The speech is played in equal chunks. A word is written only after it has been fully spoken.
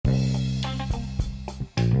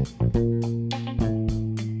Good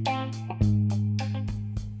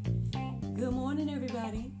morning,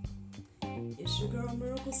 everybody. It's your girl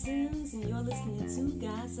Miracle Sims, and you're listening to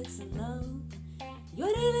God, Sex, and Love.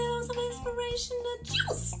 Your daily dose of inspiration, the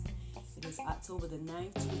juice. It is October the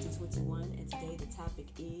 9th, 2021, and today the topic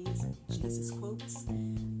is Jesus quotes.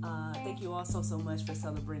 Thank you all so much for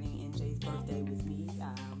celebrating NJ's birthday with me.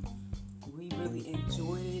 We really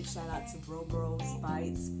enjoyed it. Shout out to Bros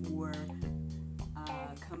Bites for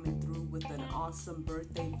coming through with an awesome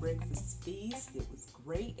birthday breakfast feast. It was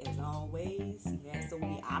great as always. He had so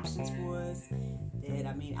many options for us that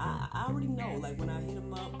I already know. Like when I hit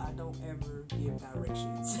him up, I don't ever give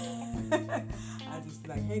directions. I just be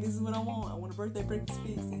like, hey, this is what I want. I want a birthday breakfast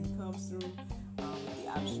feast, and he comes through with the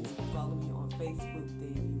options. If you follow me on Facebook,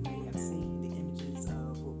 then you may have seen the images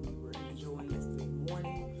of what we were enjoying yesterday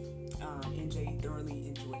morning. NJ thoroughly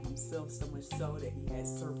enjoyed himself, so much so that he had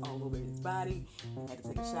surf all over his body. He had to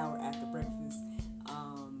take a shower after breakfast.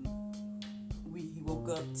 He woke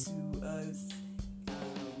up to us,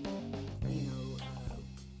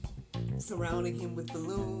 surrounding him with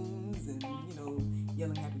balloons and,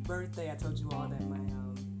 yelling happy birthday. I told you all that my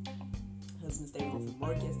husband stayed home from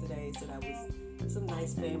work yesterday, so that was some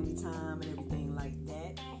nice family time and everything like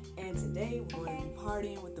that. And today we're going to be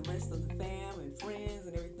partying with the rest of the fam and friends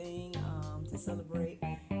and everything to celebrate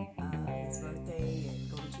his birthday and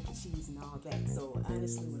go to Chuck E. Cheese and all that. So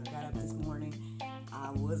honestly, when I got up this morning,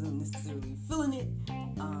 I wasn't necessarily feeling it,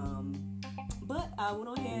 but I went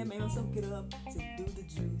on ahead and made myself get up to do the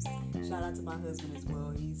juice. Shout out to my husband as well.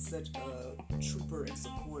 He's such a trooper and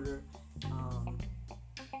supporter.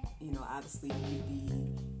 Obviously he'd be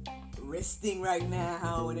resting right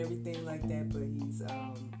now and everything like that, but he's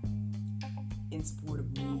in support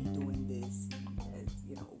of me doing this.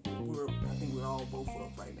 I think we're all both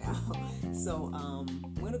up right now. So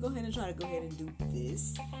we're gonna go ahead and do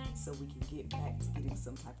this so we can get back to getting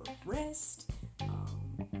some type of rest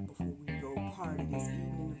before we go party this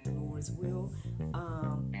evening, if the Lord's will.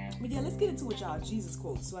 But yeah, let's get into it, y'all. Jesus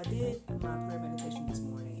quotes. So I did my prayer meditation this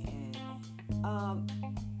morning, and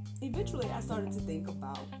eventually I started to think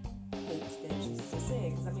about quotes that Jesus has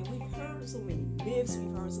said, because we've heard so many myths,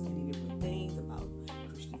 we've heard so many different things about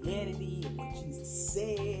Christianity and what Jesus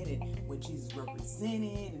said and what Jesus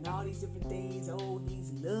represented and all these different things. Oh,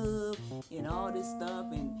 he's love and all this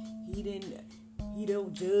stuff, and he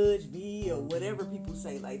don't judge me, or whatever people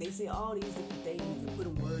say. Like, they say all these different things and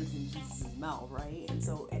putting words in Jesus' mouth, right? And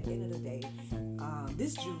so at the end of the day,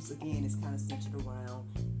 this juice again is kind of centered around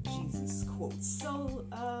Jesus quotes. So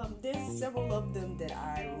there's several of them that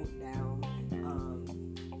I wrote down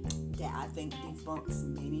that I think debunks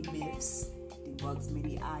many myths, debunks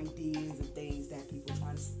many ideas and things that people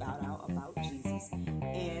try to spout out about Jesus.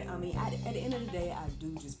 And at the end of the day, I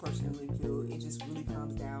do just personally feel it just really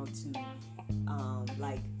comes down to,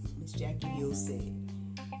 like Miss Jackie Hill said,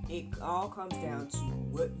 it all comes down to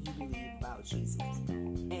what you believe about Jesus.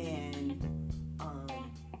 And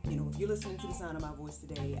if you're listening to the sound of my voice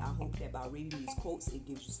today, I hope that by reading these quotes, it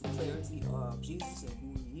gives you some clarity of Jesus and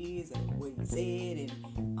who he is and what he said and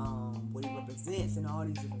what he represents and all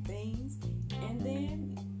these different things. And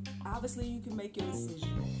then, obviously, you can make your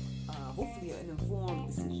decision, hopefully an informed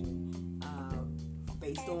decision,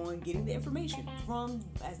 based on getting the information from,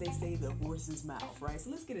 as they say, the horse's mouth, right? So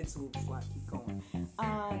let's get into it before I keep going.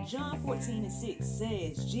 John 14:6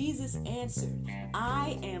 says, Jesus answered,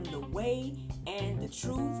 I am the way and the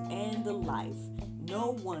truth and the life.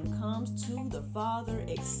 No one comes to the Father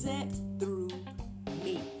except through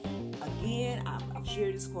me. Again, I've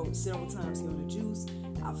shared this quote several times here on The Juice.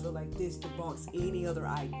 I feel like this debunks any other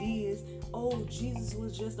ideas. Oh, Jesus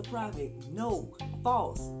was just a prophet. No,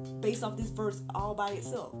 false. Based off this verse all by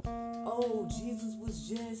itself. Oh, Jesus was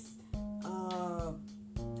just,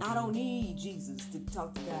 I don't need Jesus to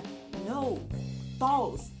talk to God. No,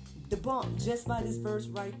 false. Debunked just by this verse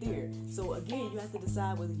right there. So again, you have to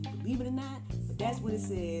decide whether you believe it or not. But that's what it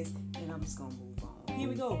says, and I'm just going to move on. Here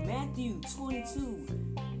we go. Matthew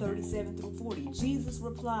 22:37 through 40. Jesus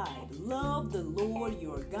replied, love the Lord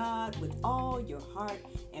your God with all your heart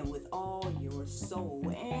and with all your soul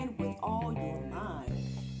and with all your mind.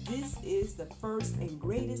 This is the first and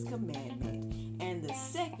greatest commandment, and the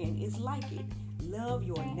second is like it. Love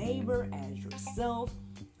your neighbor as yourself.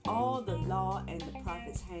 All the law and the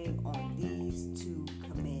prophets hang on these two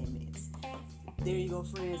commandments. There you go,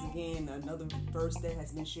 friends. Again, another verse that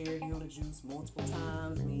has been shared here on The Juice multiple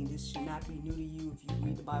times. This should not be new to you if you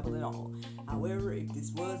read the Bible at all. However, if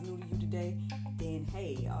this was new to you today, then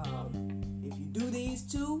hey, if you do these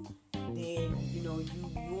two, then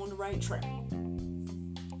you're on the right track.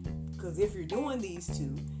 Because if you're doing these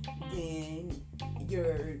two, then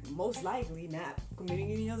you're most likely not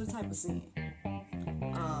committing any other type of sin.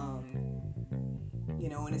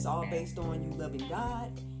 And it's all based on you loving God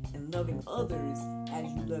and loving others as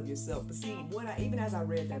you love yourself. But see, even as I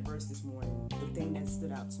read that verse this morning, the thing that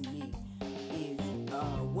stood out to me is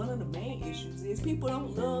one of the main issues is people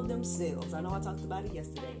don't love themselves. I know I talked about it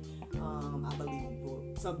yesterday, I believe, or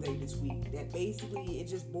someday this week, that basically it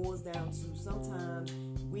just boils down to sometimes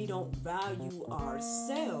we don't value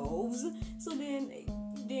ourselves. So then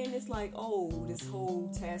it's like, this whole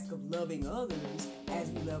task of loving others as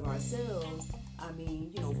we love ourselves. I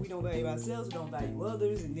mean, if we don't value ourselves, we don't value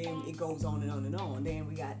others, and then it goes on and on and on. Then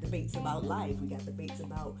we got debates about life. We got debates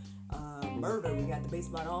about murder. We got debates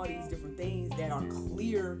about all these different things that are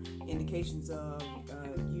clear indications of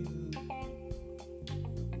you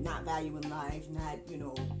not valuing life, not,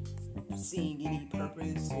 seeing any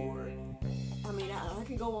purpose, or, I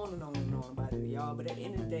can go on and on and on about it, y'all, but at the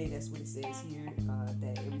end of the day, that's what it says here,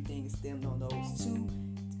 that everything is stemmed on those two,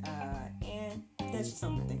 and that's just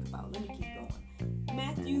something to think about. Let me keep going.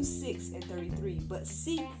 Matthew 6:33, but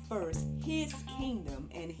seek first his kingdom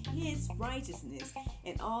and his righteousness,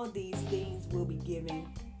 and all these things will be given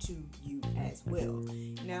to you as well.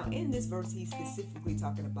 Now, in this verse, he's specifically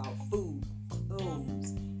talking about food,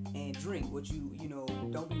 clothes, and drink. What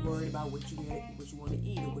don't be worried about what you want to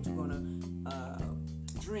eat or what you're going to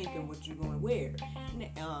drink and what you're going to wear.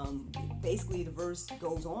 Basically, the verse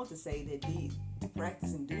goes on to say that to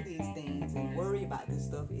practice and do these things and worry about this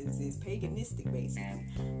stuff is paganistic, basically.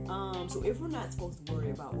 So if we're not supposed to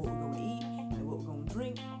worry about what we're going to eat and what we're going to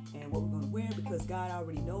drink and what we're going to wear because God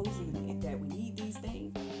already knows that we need these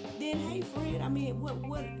things, then hey, friend,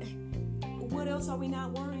 what else are we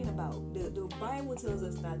not worrying about? The Bible tells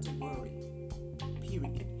us not to worry,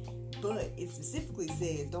 period. But it specifically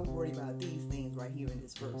says don't worry about these things right here in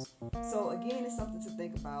this verse. So again, it's something to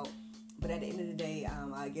think about. But at the end of the day,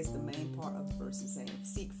 I guess the main part of the verse is saying,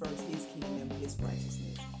 seek first his kingdom, his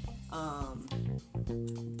righteousness.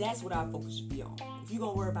 That's what our focus should be on. If you're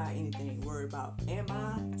going to worry about anything, worry about, am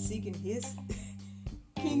I seeking his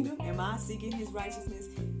kingdom? Am I seeking his righteousness?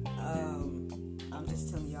 I'm just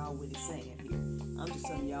telling y'all what it's saying here. I'm just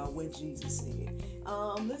telling y'all what Jesus said.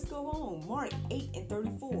 Let's go on. Mark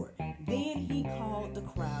 8:34. Then he called the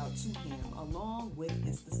crowd to him along with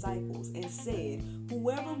his disciples and said,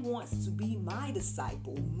 whoever wants to be my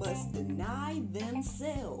disciple must deny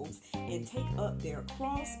themselves and take up their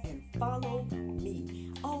cross and follow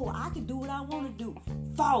me. I can do what I want to do.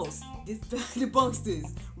 False. This debunks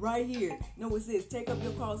this right here. No, it says take up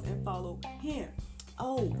your cross and follow him.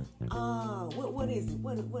 What is it?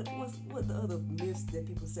 What the other myths that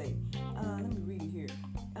people say? Let me read it here.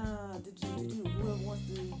 Whoever wants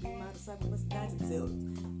to be my disciple must deny themselves.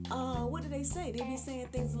 What do they say? They be saying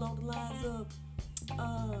things along the lines of,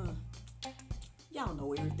 y'all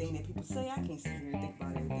know everything that people say. I can't sit here and think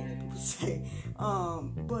about everything that people say.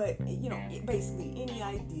 But basically any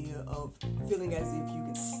idea of feeling as if you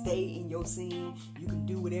can stay in your sin, you can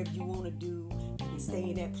do whatever you want to do, you can stay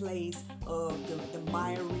in that place of the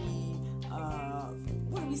miry,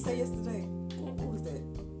 what did we say yesterday? What was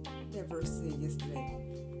that verse said yesterday?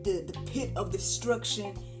 The pit of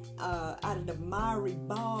destruction, out of the miry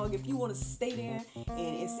bog. If you want to stay there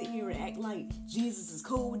and sit here and act like Jesus is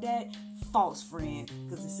cool with that, false, friend,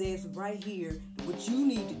 because it says right here what you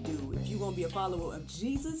need to do if you're going to be a follower of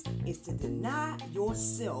Jesus is to deny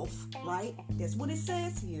yourself, right? That's what it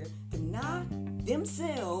says here. Deny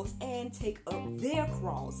themselves and take up their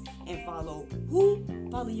cross and follow who?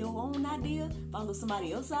 Follow your own idea? Follow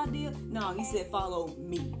somebody else's idea? No, he said follow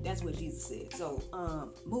me. That's what Jesus said. So,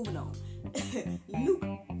 moving on. Luke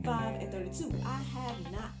 5:32. I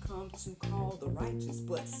have not come to call the righteous,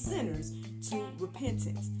 but sinners to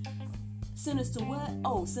repentance. Sinners to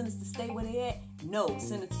what? Sinners to stay where they at? No,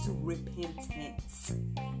 sinners to repentance.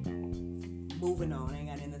 Moving on. I ain't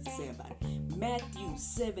got nothing to say about it. Matthew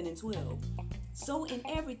 7:12. So in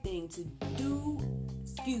everything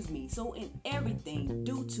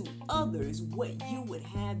do to others what you would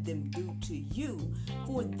have them do to you,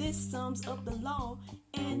 for this sums up the law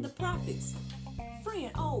and the prophets.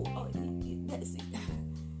 Friend,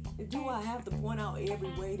 do I have to point out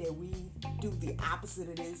every way that we do the opposite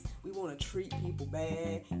of this? We want to treat people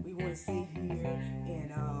bad. We want to sit here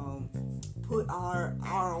and put our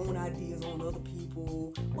own ideas on other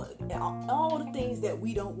people. All the things that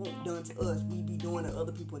we don't want done to us, we be doing to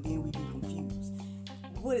other people, and then we be confused.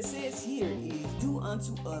 What it says here is do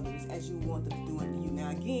unto others as you want them to do unto you.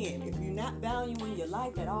 Now again, if you're not valuing your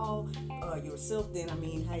life at all, yourself, then I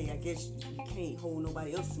guess you can't hold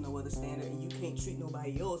nobody else to no other standard, and you can't treat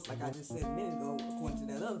nobody else, like I just said a minute ago, according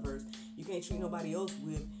to that other verse, you can't treat nobody else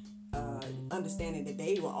with understanding that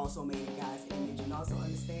they were also made in God's image, and also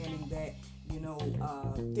understanding that,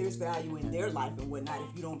 there's value in their life and whatnot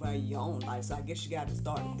if you don't value your own life. So I guess you got to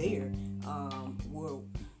start there.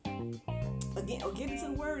 Get into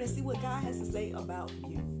the Word and see what God has to say about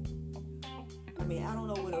you. I mean, I don't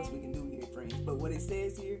know what else we can do here, friends, but what it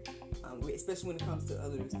says here, especially when it comes to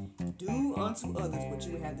others, do unto others what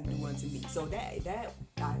you have to do unto me. So that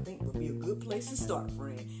I think would be a good place to start,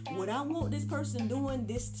 friend. Would I want this person doing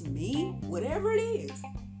this to me? Whatever it is.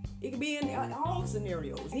 It could be in all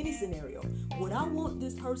scenarios, any scenario. Would I want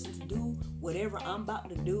this person to do whatever I'm about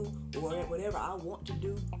to do or whatever I want to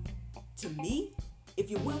do to me?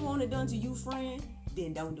 If you wouldn't want it done to you, friend,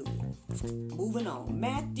 then don't do it. Moving on.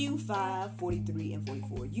 Matthew 5:43 and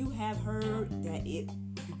 44. You have heard that it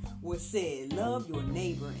was said, love your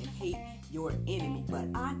neighbor and hate your enemy. But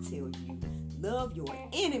I tell you, love your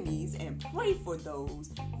enemies and pray for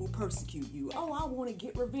those who persecute you. Oh, I want to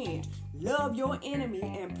get revenge. Love your enemy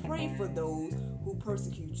and pray for those who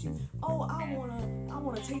persecute you. Oh, I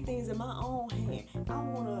wanna take things in my own hand.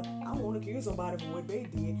 I wanna kill somebody for what they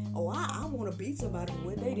did. Oh, I wanna beat somebody for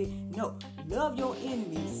what they did. No, love your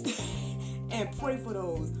enemies and pray for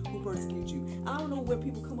those who persecute you. I don't know where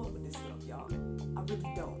people come up with this stuff, y'all. I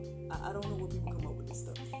really don't. I don't know where people come up with this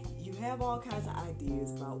stuff. You have all kinds of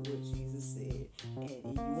ideas about what Jesus said,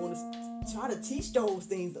 and you want to try to teach those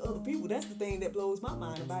things to other people. That's the thing that blows my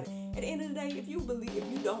mind about it. At the end of the day, if you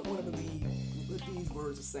don't want to believe what these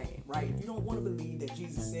words are saying, right? If you don't want to believe that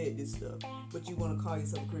Jesus said this stuff, but you want to call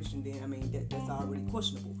yourself a Christian, then I mean that's already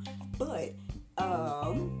questionable. But at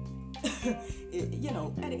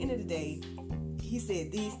the end of the day, he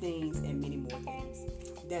said these things and many more things.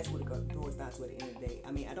 That's what it boils down to at the end of the day.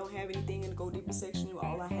 I mean, I don't have anything in the Go Deeper section.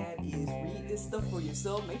 All I have is read this stuff for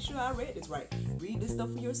yourself. Make sure I read this right. Read this stuff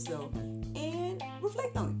for yourself and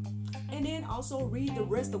reflect on it. And then also read the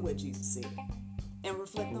rest of what Jesus said and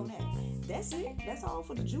reflect on that. That's it. That's all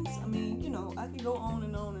for the juice. I mean, I can go on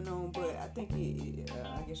and on and on, but I think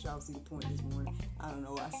I guess y'all see the point this morning. I don't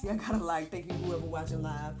know. I gotta thank you whoever watching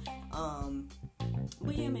live.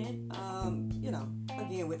 But yeah, man,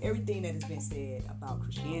 again, with everything that has been said about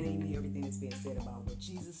Christianity, everything that's been said about what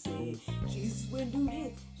Jesus said, Jesus wouldn't do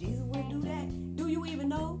this, Jesus wouldn't do that. Do you even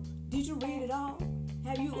know? Did you read it all?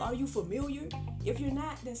 Are you familiar? If you're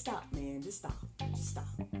not, then stop, man. Just stop.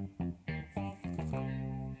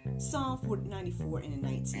 Psalm 94 and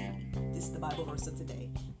 19. This is the Bible verse of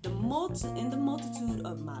today. In the multitude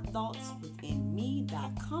of my thoughts within me,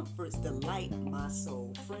 thy comforts delight my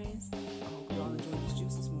soul. Friends, I hope you all enjoyed this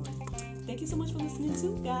juice this morning. Thank you so much for listening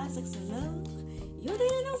to God, Sex, and Love. Your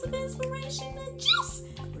daily dose of inspiration and juice.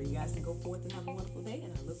 I pray you guys can go forth and have a wonderful day,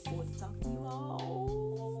 and I look forward to talking to you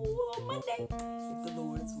all on Monday, if the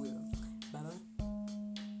Lord's will. Bye-bye.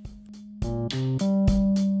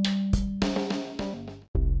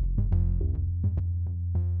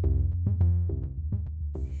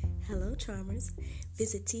 Charmers,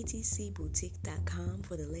 visit ttcboutique.com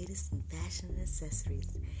for the latest in fashion and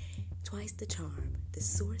accessories. Twice the Charm, the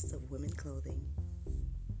source of women clothing.